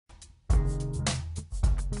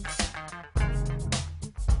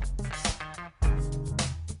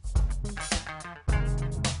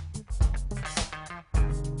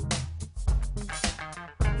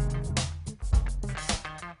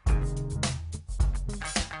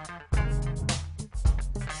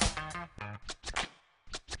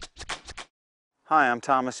Hi, I'm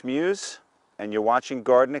Thomas Muse, and you're watching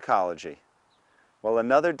Garden Ecology. Well,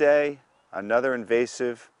 another day, another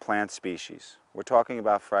invasive plant species. We're talking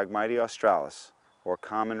about Phragmites australis, or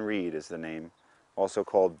common reed is the name, also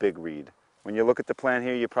called big reed. When you look at the plant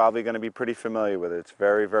here, you're probably going to be pretty familiar with it. It's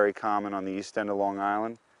very, very common on the east end of Long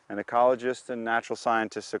Island, and ecologists and natural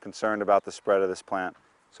scientists are concerned about the spread of this plant.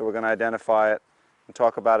 So we're going to identify it and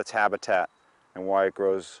talk about its habitat and why it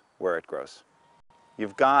grows where it grows.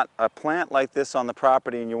 You've got a plant like this on the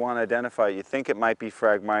property and you want to identify it. You think it might be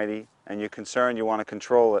Phragmites and you're concerned, you want to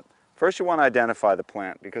control it. First you want to identify the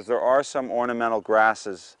plant because there are some ornamental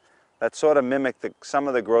grasses that sort of mimic some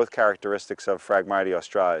of the growth characteristics of Phragmites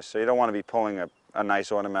australis. So you don't want to be pulling a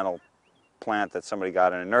nice ornamental plant that somebody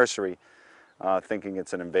got in a nursery thinking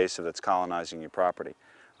it's an invasive that's colonizing your property.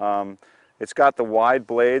 It's got the wide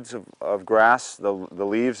blades of grass. The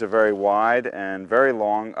leaves are very wide and very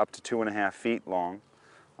long, up to 2.5 feet long.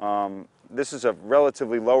 This is a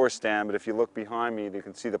relatively lower stand, but if you look behind me, you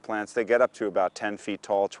can see the plants. They get up to about 10 feet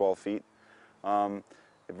tall, 12 feet.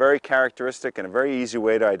 Very characteristic and a very easy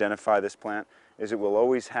way to identify this plant is it will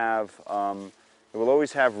always have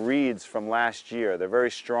reeds from last year. They're very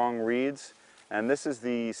strong reeds, and this is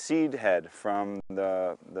the seed head from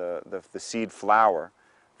the seed flower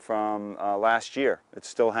from last year. It's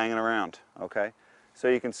still hanging around, okay? So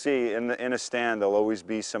you can see in a stand there'll always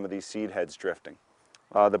be some of these seed heads drifting.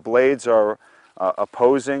 The blades are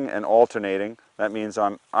opposing and alternating. That means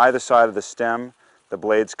on either side of the stem the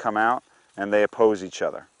blades come out and they oppose each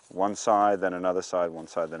other. One side, then another side, one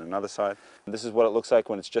side, then another side. This is what it looks like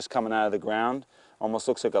when it's just coming out of the ground. Almost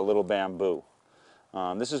looks like a little bamboo.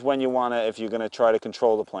 This is when you want to, if you're going to try to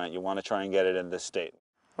control the plant, you want to try and get it in this state.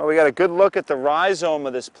 Well, we got a good look at the rhizome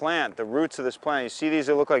of this plant, the roots of this plant. You see these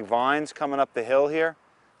that look like vines coming up the hill here?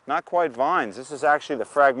 Not quite vines. This is actually the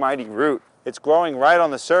Phragmites root. It's growing right on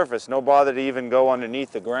the surface. No bother to even go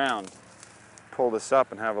underneath the ground. Pull this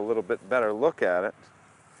up and have a little bit better look at it.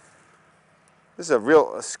 This is a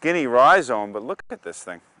real skinny rhizome, but look at this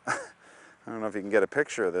thing. I don't know if you can get a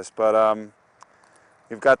picture of this, but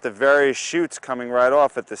you've got the various shoots coming right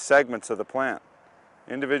off at the segments of the plant.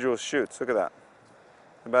 Individual shoots. Look at that.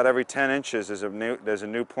 About every 10 inches there's a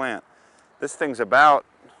new plant. This thing's about,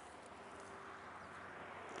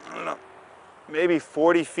 I don't know, maybe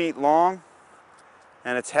 40 feet long,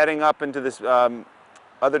 and it's heading up into this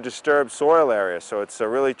other disturbed soil area. So it's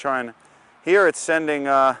really trying, here it's sending,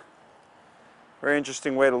 very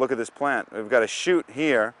interesting way to look at this plant. We've got a shoot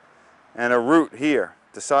here and a root here.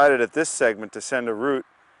 Decided at this segment to send a root,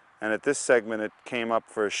 and at this segment it came up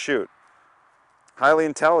for a shoot. Highly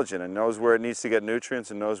intelligent and knows where it needs to get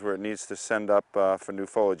nutrients and knows where it needs to send up for new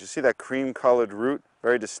foliage. You see that cream-colored root?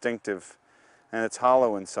 Very distinctive, and it's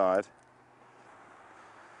hollow inside.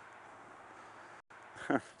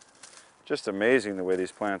 Just amazing the way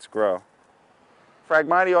these plants grow.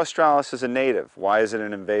 Phragmites australis is a native. Why is it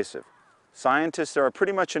an invasive? Scientists are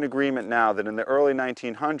pretty much in agreement now that in the early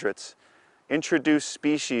 1900s, introduced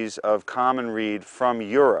species of common reed from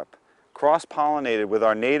Europe cross-pollinated with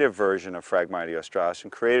our native version of Phragmites australis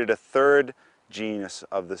and created a third genus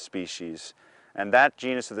of the species. And that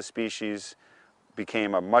genus of the species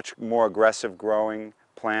became a much more aggressive growing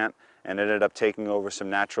plant and ended up taking over some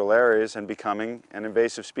natural areas and becoming an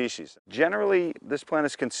invasive species. Generally, this plant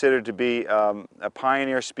is considered to be a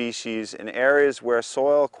pioneer species in areas where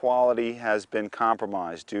soil quality has been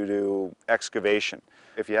compromised due to excavation.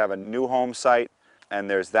 If you have a new home site and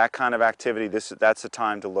there's that kind of activity, that's the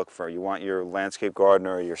time to look for. You want your landscape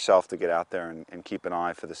gardener or yourself to get out there and keep an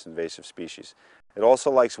eye for this invasive species. It also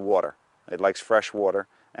likes water. It likes fresh water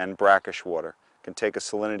and brackish water. It can take a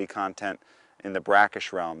salinity content in the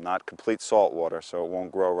brackish realm, not complete salt water, so it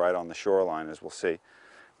won't grow right on the shoreline, as we'll see.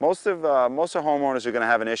 Most of homeowners who are going to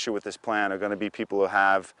have an issue with this plant are going to be people who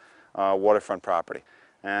have waterfront property.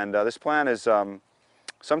 And this plant is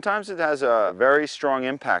sometimes it has a very strong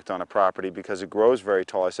impact on a property because it grows very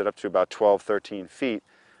tall. I said up to about 12, 13 feet.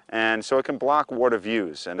 And so it can block water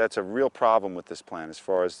views. And that's a real problem with this plant as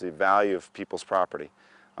far as the value of people's property.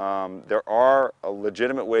 There are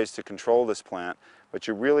legitimate ways to control this plant, but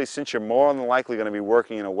you really, since you're more than likely going to be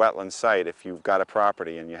working in a wetland site if you've got a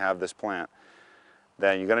property and you have this plant,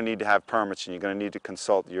 then you're going to need to have permits and you're going to need to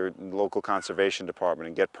consult your local conservation department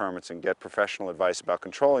and get permits and get professional advice about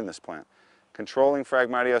controlling this plant. Controlling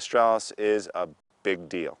Phragmites australis is a big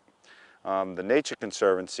deal. The Nature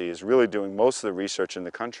Conservancy is really doing most of the research in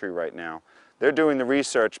the country right now. They're doing the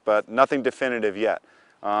research, but nothing definitive yet.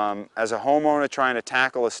 As a homeowner trying to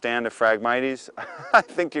tackle a stand of Phragmites, I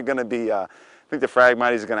think you're going to be, I think the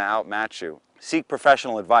Phragmites is going to outmatch you. Seek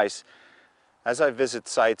professional advice. As I visit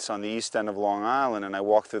sites on the east end of Long Island and I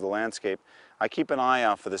walk through the landscape, I keep an eye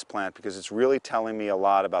out for this plant because it's really telling me a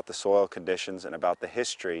lot about the soil conditions and about the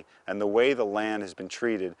history and the way the land has been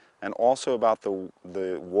treated, and also about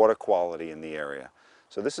the water quality in the area.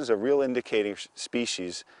 So this is a real indicating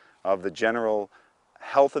species of the general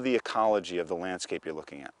health of the ecology of the landscape you're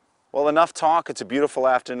looking at. Well, enough talk. It's a beautiful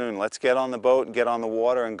afternoon. Let's get on the boat and get on the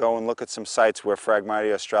water and go and look at some sites where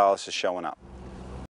Phragmites australis is showing up.